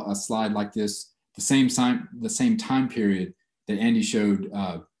saw a slide like this, the same time period that Andy showed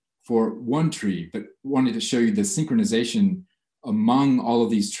for one tree, but wanted to show you the synchronization among all of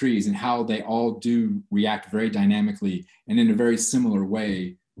these trees and how they all do react very dynamically and in a very similar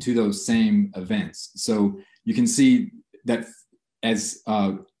way to those same events. So you can see that as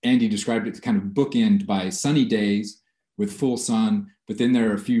Andy described it, kind of bookend by sunny days with full sun, but then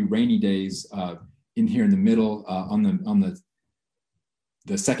there are a few rainy days in here in the middle. On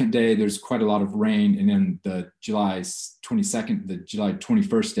the second day, there's quite a lot of rain, and then the July 22nd, the July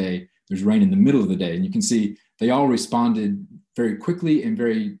 21st day, there's rain in the middle of the day. And you can see they all responded very quickly and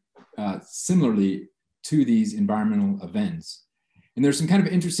very similarly to these environmental events. And there's some kind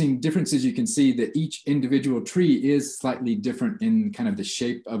of interesting differences. You can see that each individual tree is slightly different in kind of the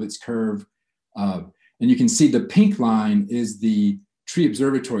shape of its curve. And you can see the pink line is the tree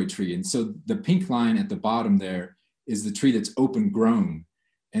observatory tree. And so the pink line at the bottom there is the tree that's open grown.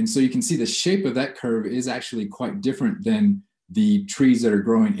 And so you can see the shape of that curve is actually quite different than the trees that are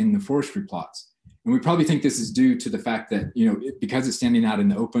growing in the forestry plots. And we probably think this is due to the fact that, because it's standing out in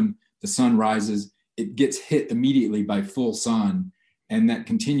the open, the sun rises, it gets hit immediately by full sun, and that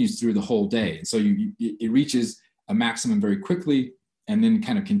continues through the whole day. And so it reaches a maximum very quickly and then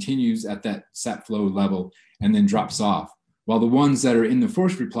kind of continues at that sap flow level and then drops off. While the ones that are in the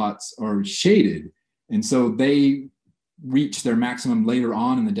forestry plots are shaded. And so they reach their maximum later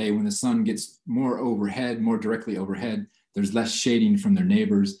on in the day when the sun gets more overhead, more directly overhead. There's less shading from their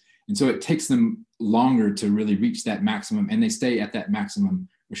neighbors. And so it takes them longer to really reach that maximum, and they stay at that maximum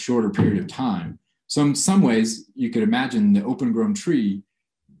a shorter period of time. So in some ways, you could imagine the open grown tree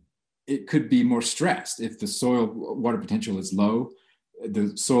it could be more stressed. If the soil water potential is low,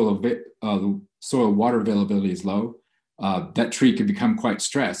 the soil water availability is low, that tree could become quite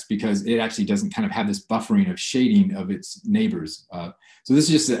stressed because it actually doesn't kind of have this buffering of shading of its neighbors. So this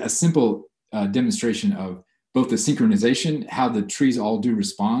is just a simple demonstration of both the synchronization, how the trees all do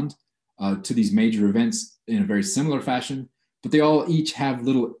respond to these major events in a very similar fashion, but they all each have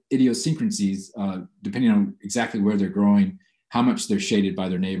little idiosyncrasies depending on exactly where they're growing, how much they're shaded by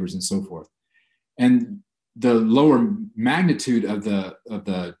their neighbors, and so forth. And the lower magnitude of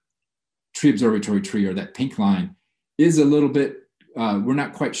the tree observatory tree, or that pink line, is a little bit, we're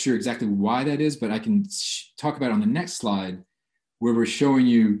not quite sure exactly why that is, but I can talk about it on the next slide, where we're showing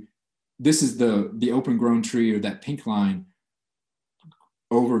you, this is the open grown tree, or that pink line,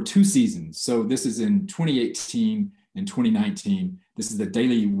 over 2 seasons. So this is in 2018 and 2019. This is the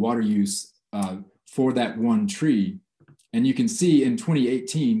daily water use for that one tree. And you can see in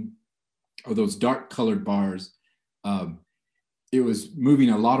 2018, those dark colored bars, it was moving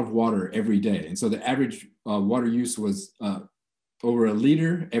a lot of water every day. And so the average water use was over 1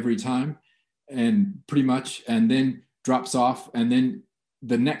 liter every time, and pretty much, and then drops off. And then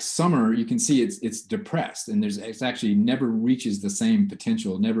the next summer, you can see it's depressed, and it's actually never reaches the same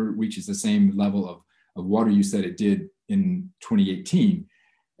potential, never reaches the same level of water use that it did in 2018.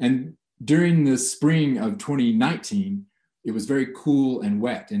 And during the spring of 2019, it was very cool and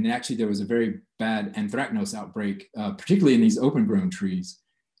wet. And actually there was a very bad anthracnose outbreak, particularly in these open grown trees.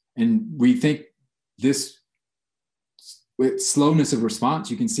 And we think this, with slowness of response,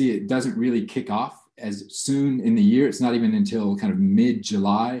 you can see it doesn't really kick off as soon in the year. It's not even until kind of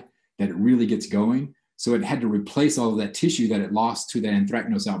mid-July that it really gets going. So it had to replace all of that tissue that it lost to that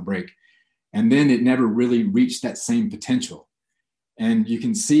anthracnose outbreak. And then it never really reached that same potential. And you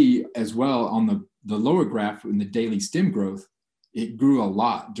can see as well on the lower graph in the daily stem growth, it grew a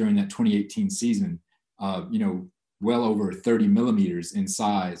lot during that 2018 season, well over 30 millimeters in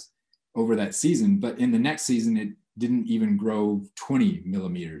size over that season. But in the next season, it didn't even grow 20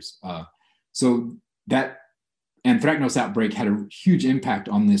 millimeters. So that anthracnose outbreak had a huge impact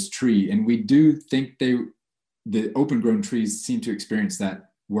on this tree. And we do think the open grown trees seem to experience that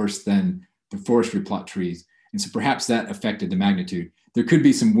worse than the forestry plot trees. And so perhaps that affected the magnitude. There could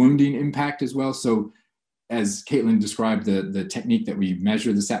be some wounding impact as well. So as Caitlin described, the technique that we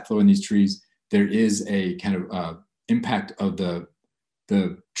measure the sap flow in these trees, there is a kind of impact of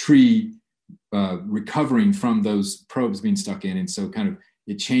the tree recovering from those probes being stuck in. And so kind of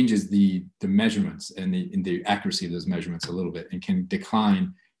it changes the measurements and the accuracy of those measurements a little bit, and can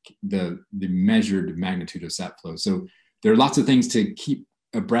decline the measured magnitude of sap flow. So there are lots of things to keep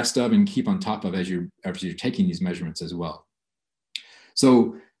abreast of and keep on top of as you're taking these measurements as well.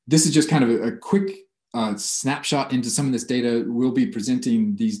 So this is just kind of a quick snapshot into some of this data. We'll be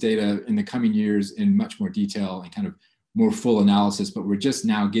presenting these data in the coming years in much more detail and kind of more full analysis, but we're just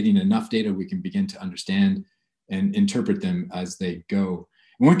now getting enough data we can begin to understand and interpret them as they go.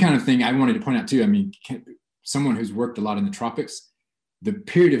 And one kind of thing I wanted to point out too, I mean, someone who's worked a lot in the tropics, the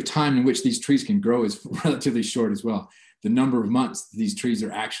period of time in which these trees can grow is relatively short as well. The number of months these trees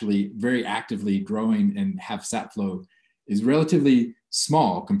are actually very actively growing and have sap flow is relatively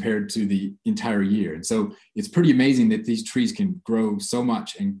small compared to the entire year. And so it's pretty amazing that these trees can grow so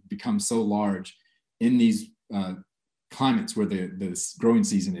much and become so large in these climates where the growing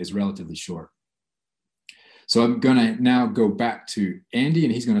season is relatively short. So I'm going to now go back to Andy,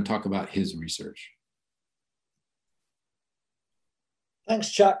 and he's going to talk about his research.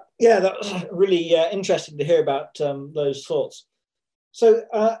 Thanks, Chuck. Yeah, that was really interesting to hear about those thoughts. So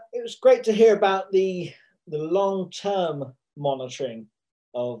it was great to hear about the long-term monitoring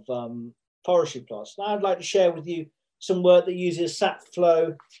of forestry plots. Now I'd like to share with you some work that uses sap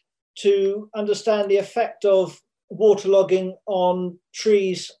flow to understand the effect of waterlogging on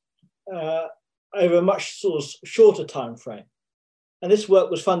trees over a much sort of shorter time frame. And this work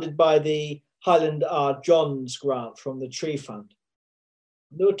was funded by the Highland R. Johns grant from the Tree Fund.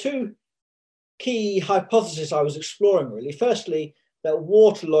 There were 2 key hypotheses I was exploring really. Firstly, that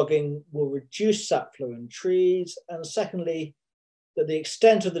waterlogging will reduce sap flow in trees, and secondly, that the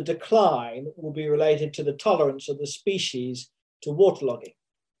extent of the decline will be related to the tolerance of the species to waterlogging.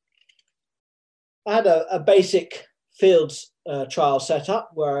 I had a basic fields trial set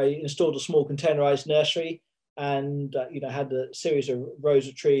up where I installed a small containerized nursery and had a series of rows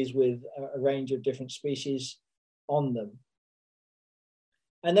of trees with a range of different species on them.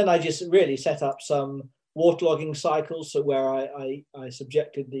 And then I just really set up some waterlogging cycles, so where I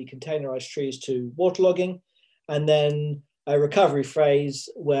subjected the containerized trees to waterlogging, and then a recovery phase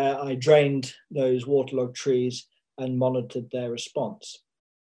where I drained those waterlogged trees and monitored their response.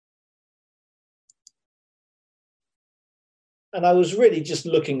 And I was really just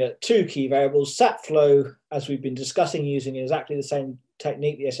looking at two key variables: sap flow, as we've been discussing, using exactly the same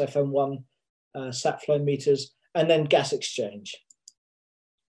technique, the SFM1 sap flow meters, and then gas exchange.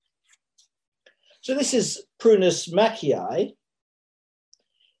 So this is Prunus mackii.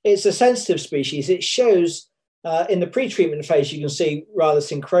 It's a sensitive species. It shows in the pre-treatment phase, you can see rather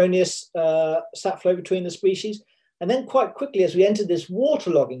synchronous sap flow between the species. And then quite quickly, as we enter this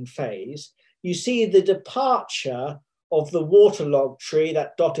waterlogging phase, you see the departure of the waterlogged tree,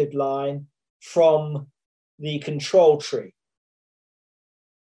 that dotted line, from the control tree.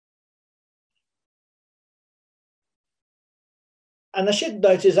 And I should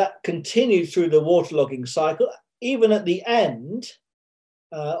notice that continued through the waterlogging cycle. Even at the end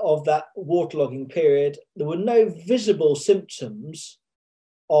of that waterlogging period, there were no visible symptoms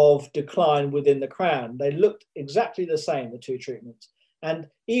of decline within the crown. They looked exactly the same, the two treatments. And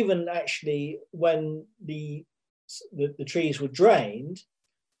even actually when the trees were drained,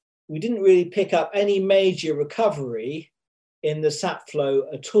 we didn't really pick up any major recovery in the sap flow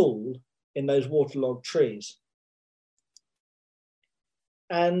at all in those waterlogged trees.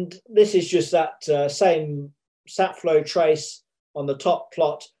 And this is just that same sap flow trace on the top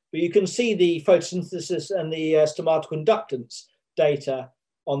plot, but you can see the photosynthesis and the stomatal conductance data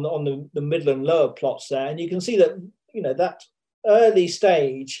on the middle and lower plots there. And you can see that, you know, that early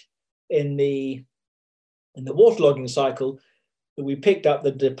stage in the waterlogging cycle, that we picked up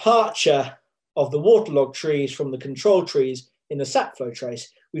the departure of the waterlogged trees from the control trees in the sap flow trace.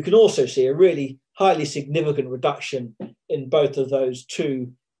 We can also see a really highly significant reduction in both of those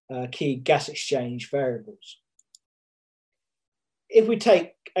two key gas exchange variables. If we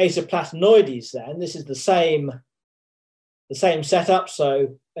take azoplatinoides, then this is the same setup.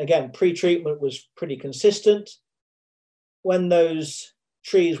 So again, pre-treatment was pretty consistent. When those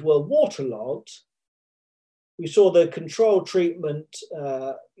trees were waterlogged, we saw the control treatment,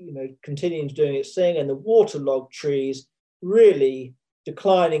 continuing doing its thing, and the waterlogged trees really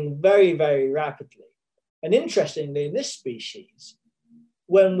declining very, very rapidly. And interestingly, in this species,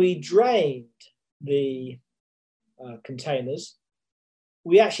 when we drained the containers,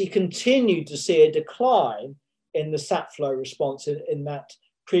 we actually continued to see a decline in the sap flow response in that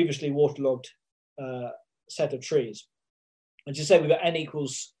previously waterlogged set of trees. And just say we've got n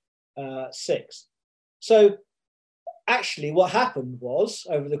equals 6. So actually what happened was,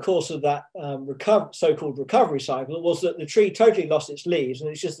 over the course of that so-called recovery cycle, was that the tree totally lost its leaves, and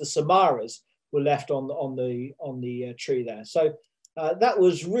it's just the samaras were left on the tree there. So that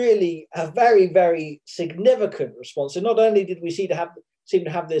was really a very, very significant response. So not only did we seem to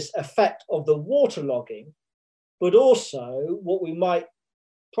have this effect of the waterlogging, but also what we might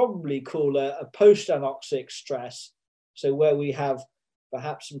probably call a post-anoxic stress. So where we have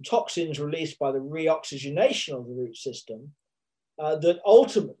perhaps some toxins released by the reoxygenation of the root system that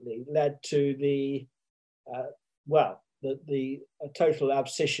ultimately led to the total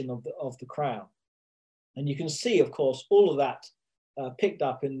abscission of the crown. And you can see, of course, all of that picked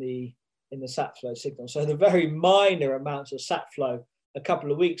up in the sap flow signal. So the very minor amounts of sap flow a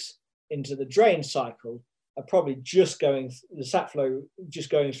couple of weeks into the drain cycle are probably the sap flow just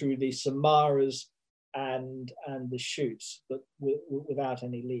going through the samaras and the shoots, but without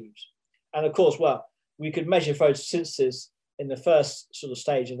any leaves. And of course, we could measure photosynthesis in the first sort of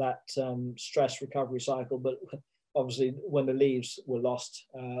stage of that stress recovery cycle, but obviously when the leaves were lost,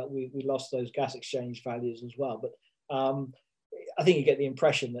 we lost those gas exchange values as well. But I think you get the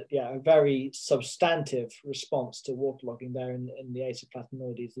impression that, a very substantive response to waterlogging there in the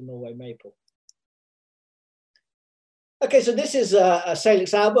azoplatinoides, the Norway maple. Okay, so this is a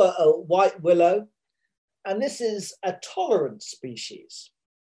Salix alba, a white willow, and this is a tolerant species.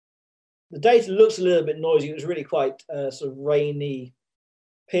 The data looks a little bit noisy. It was really quite a sort of rainy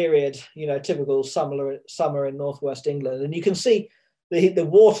period, typical summer in northwest England. And you can see the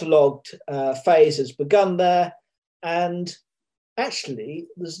waterlogged phase has begun there. And actually,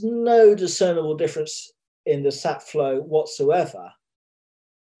 there's no discernible difference in the sap flow whatsoever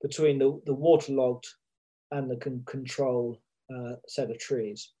between the waterlogged and the control set of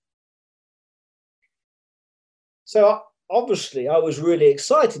trees. So obviously, I was really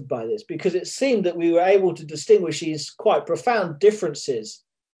excited by this because it seemed that we were able to distinguish these quite profound differences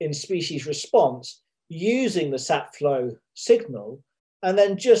in species response using the sap flow signal, and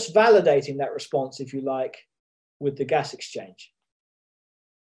then just validating that response, if you like, with the gas exchange.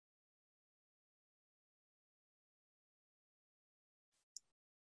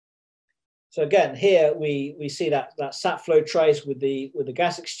 So again, here we see that sap flow trace with the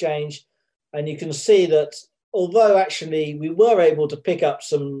gas exchange, and you can see that although actually we were able to pick up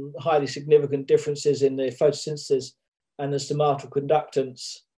some highly significant differences in the photosynthesis and the stomatal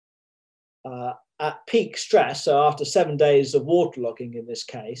conductance at peak stress, so after 7 days of waterlogging in this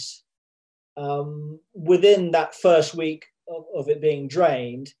case, within that first week of it being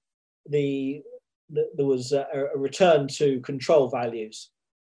drained, there was a return to control values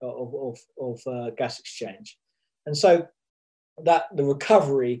of gas exchange. And so that the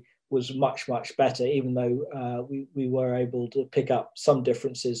recovery was much, much better, even though we were able to pick up some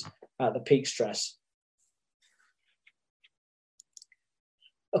differences at the peak stress.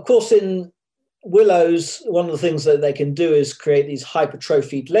 Of course, in willows, one of the things that they can do is create these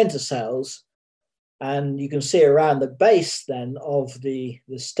hypertrophied lenticels. And you can see around the base then of the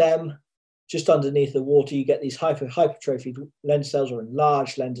stem, just underneath the water, you get these hypertrophied lenticels or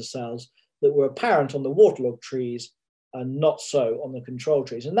enlarged lenticels that were apparent on the waterlogged trees and not so on the control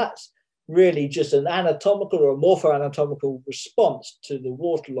trees. And that's really just an anatomical or a morphoanatomical response to the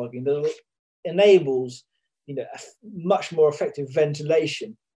waterlogging that enables, a much more effective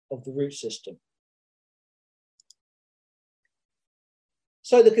ventilation of the root system.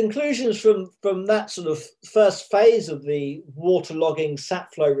 So the conclusions from that sort of first phase of the waterlogging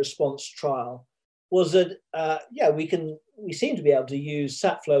sap flow response trial was that, we seem to be able to use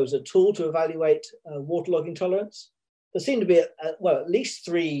sap flow as a tool to evaluate waterlogging tolerance. There seem to be, at least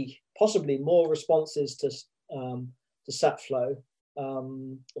 3, possibly more responses to sap flow,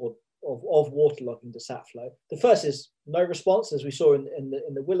 or of waterlogging to sap flow. The first is no response, as we saw in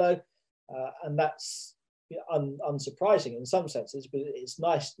the willow, and that's unsurprising in some senses, but it's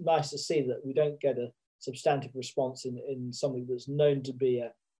nice to see that we don't get a substantive response in something that's known to be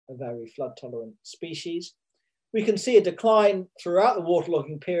a very flood tolerant species. We can see a decline throughout the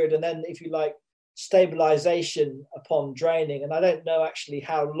waterlogging period, and then, if you like, stabilization upon draining. And I don't know actually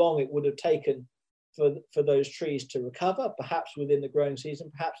how long it would have taken for those trees to recover, perhaps within the growing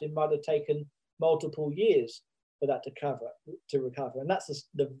season, perhaps it might have taken multiple years for that to recover. And that's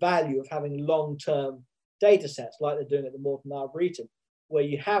the value of having long-term data sets like they're doing at the Morton Arboretum, where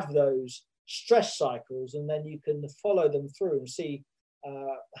you have those stress cycles and then you can follow them through and see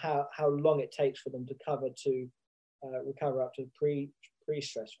how long it takes for them to recover up to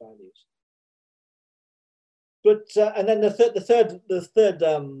pre-stress values. But and then the third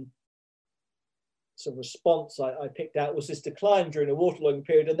sort of response I picked out was this decline during the waterlogging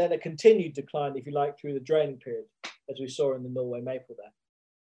period, and then a continued decline, if you like, through the draining period, as we saw in the Norway maple there.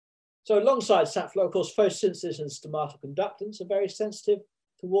 So alongside sap flow, of course, photosynthesis and stomatal conductance are very sensitive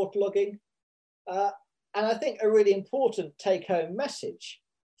to waterlogging. And I think a really important take-home message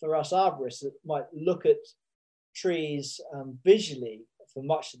for us arborists that might look at trees visually for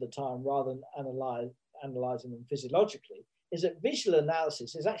much of the time rather than analysing them physiologically is that visual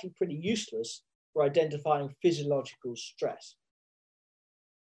analysis is actually pretty useless for identifying physiological stress.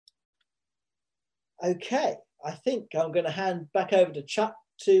 Okay, I think I'm going to hand back over to Chuck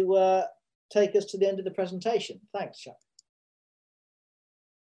to take us to the end of the presentation. Thanks, Chuck.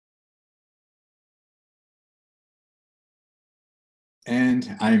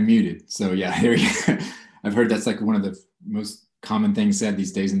 And I'm muted. So yeah, here we go. I've heard that's like one of the most common things said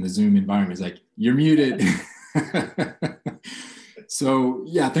these days in the Zoom environment is like, you're muted. So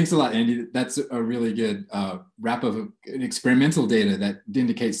yeah, thanks a lot, Andy. That's a really good wrap of an experimental data that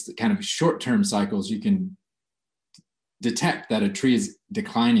indicates the kind of short-term cycles you can detect that a tree is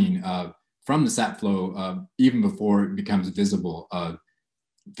declining from the sap flow even before it becomes visible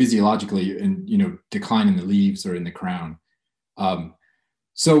physiologically, and decline in the leaves or in the crown.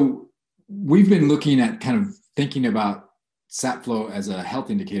 So we've been looking at kind of thinking about sap flow as a health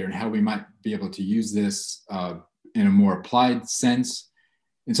indicator and how we might be able to use this in a more applied sense.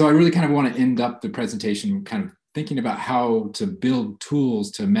 And so I really kind of want to end up the presentation kind of thinking about how to build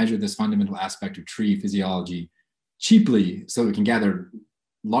tools to measure this fundamental aspect of tree physiology cheaply, so we can gather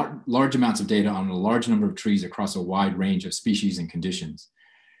large amounts of data on a large number of trees across a wide range of species and conditions.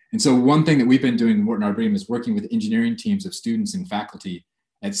 And so one thing that we've been doing in Morton Arboretum is working with engineering teams of students and faculty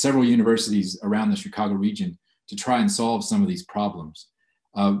at several universities around the Chicago region to try and solve some of these problems.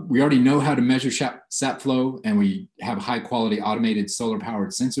 We already know how to measure sap flow, and we have high quality automated solar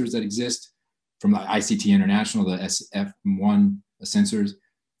powered sensors that exist from the ICT International, the SF1 sensors,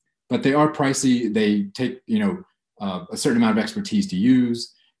 but they are pricey. They take a certain amount of expertise to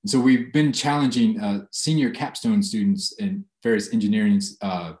use. And so we've been challenging senior capstone students in various engineering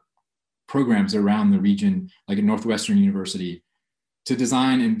programs around the region, like at Northwestern University, to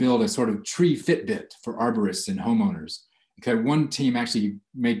design and build a sort of tree Fitbit for arborists and homeowners. Okay, one team actually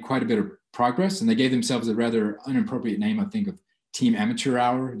made quite a bit of progress, and they gave themselves a rather inappropriate name, I think, of Team Amateur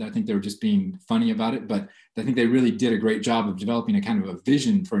Hour. I think they were just being funny about it, but I think they really did a great job of developing a kind of a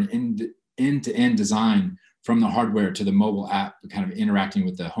vision for an end-to-end design from the hardware to the mobile app, kind of interacting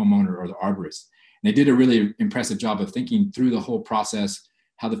with the homeowner or the arborist. And they did a really impressive job of thinking through the whole process,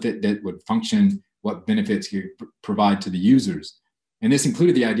 how the Fitbit would function, what benefits it could provide to the users. And this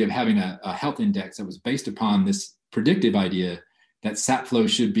included the idea of having a health index that was based upon this predictive idea that sap flow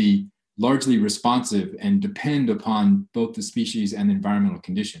should be largely responsive and depend upon both the species and the environmental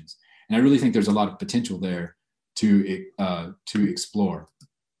conditions. And I really think there's a lot of potential there to explore.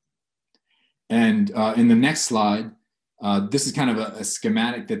 And in the next slide, this is kind of a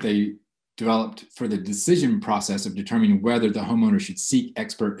schematic that they developed for the decision process of determining whether the homeowner should seek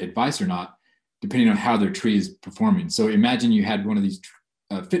expert advice or not, depending on how their tree is performing. So imagine you had one of these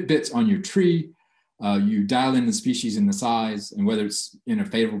Fitbits on your tree. You dial in the species and the size and whether it's in a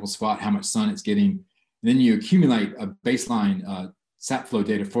favorable spot, how much sun it's getting. And then you accumulate a baseline sap flow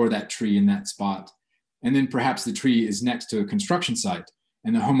data for that tree in that spot. And then perhaps the tree is next to a construction site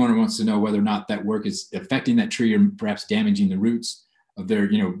and the homeowner wants to know whether or not that work is affecting that tree or perhaps damaging the roots of their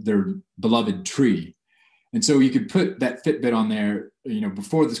beloved tree. And so you could put that Fitbit on there,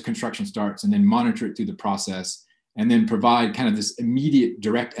 before this construction starts and then monitor it through the process and then provide kind of this immediate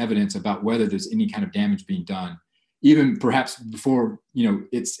direct evidence about whether there's any kind of damage being done, even perhaps before,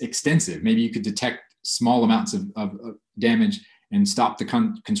 it's extensive. Maybe you could detect small amounts of damage and stop the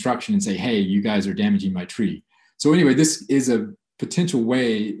construction and say, hey, you guys are damaging my tree. So anyway, this is a potential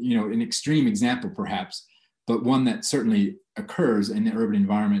way, an extreme example perhaps, but one that certainly occurs in the urban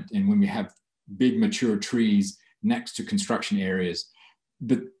environment and when we have big mature trees next to construction areas.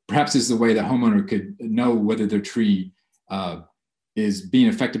 But perhaps this is the way the homeowner could know whether their tree is being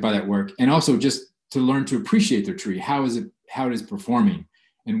affected by that work, and also just to learn to appreciate their tree. How it is performing,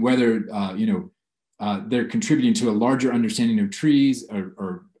 and whether they're contributing to a larger understanding of trees,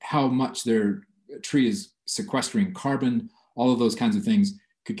 or how much their tree is sequestering carbon. All of those kinds of things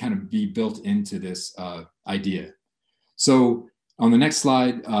could kind of be built into this idea. So on the next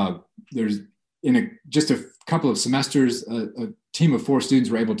slide, there's just a couple of semesters, a team of 4 students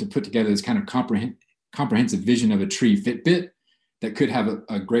were able to put together this kind of comprehensive vision of a tree Fitbit that could have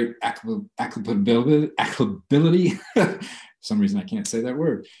a great applicability. For some reason I can't say that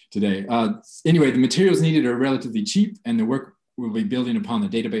word today. Anyway, the materials needed are relatively cheap, and the work will be building upon the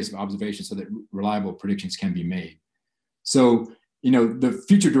database of observations so that reliable predictions can be made. So, the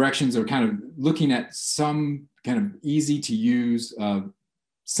future directions are kind of looking at some kind of easy to use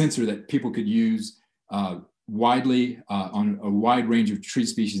sensor that people could use widely on a wide range of tree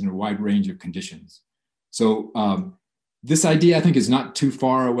species and a wide range of conditions. So this idea, I think, is not too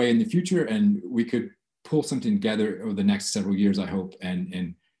far away in the future, and we could pull something together over the next several years, I hope,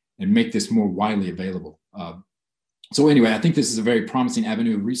 and make this more widely available. So anyway, I think this is a very promising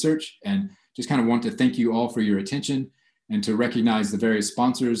avenue of research, and just kind of want to thank you all for your attention and to recognize the various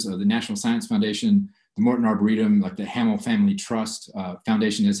sponsors of the National Science Foundation, the Morton Arboretum, like the Hamill Family Trust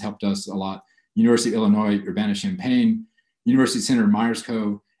Foundation has helped us a lot, University of Illinois Urbana-Champaign, University Center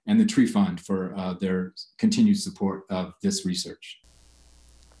Myerscough, and the Tree Fund for their continued support of this research.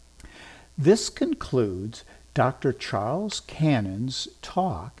 This concludes Dr. Charles Cannon's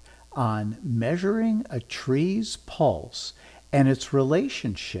talk on measuring a tree's pulse and its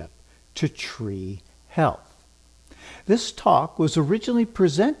relationship to tree health. This talk was originally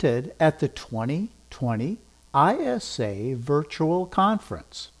presented at the 2020 ISA Virtual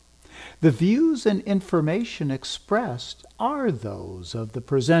Conference. The views and information expressed are those of the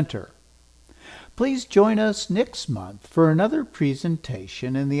presenter. Please join us next month for another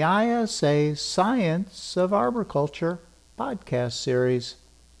presentation in the ISA Science of Arboriculture podcast series.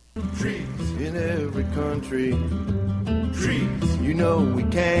 Trees in every country, trees, we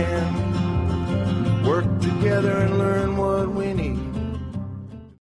can work together and learn what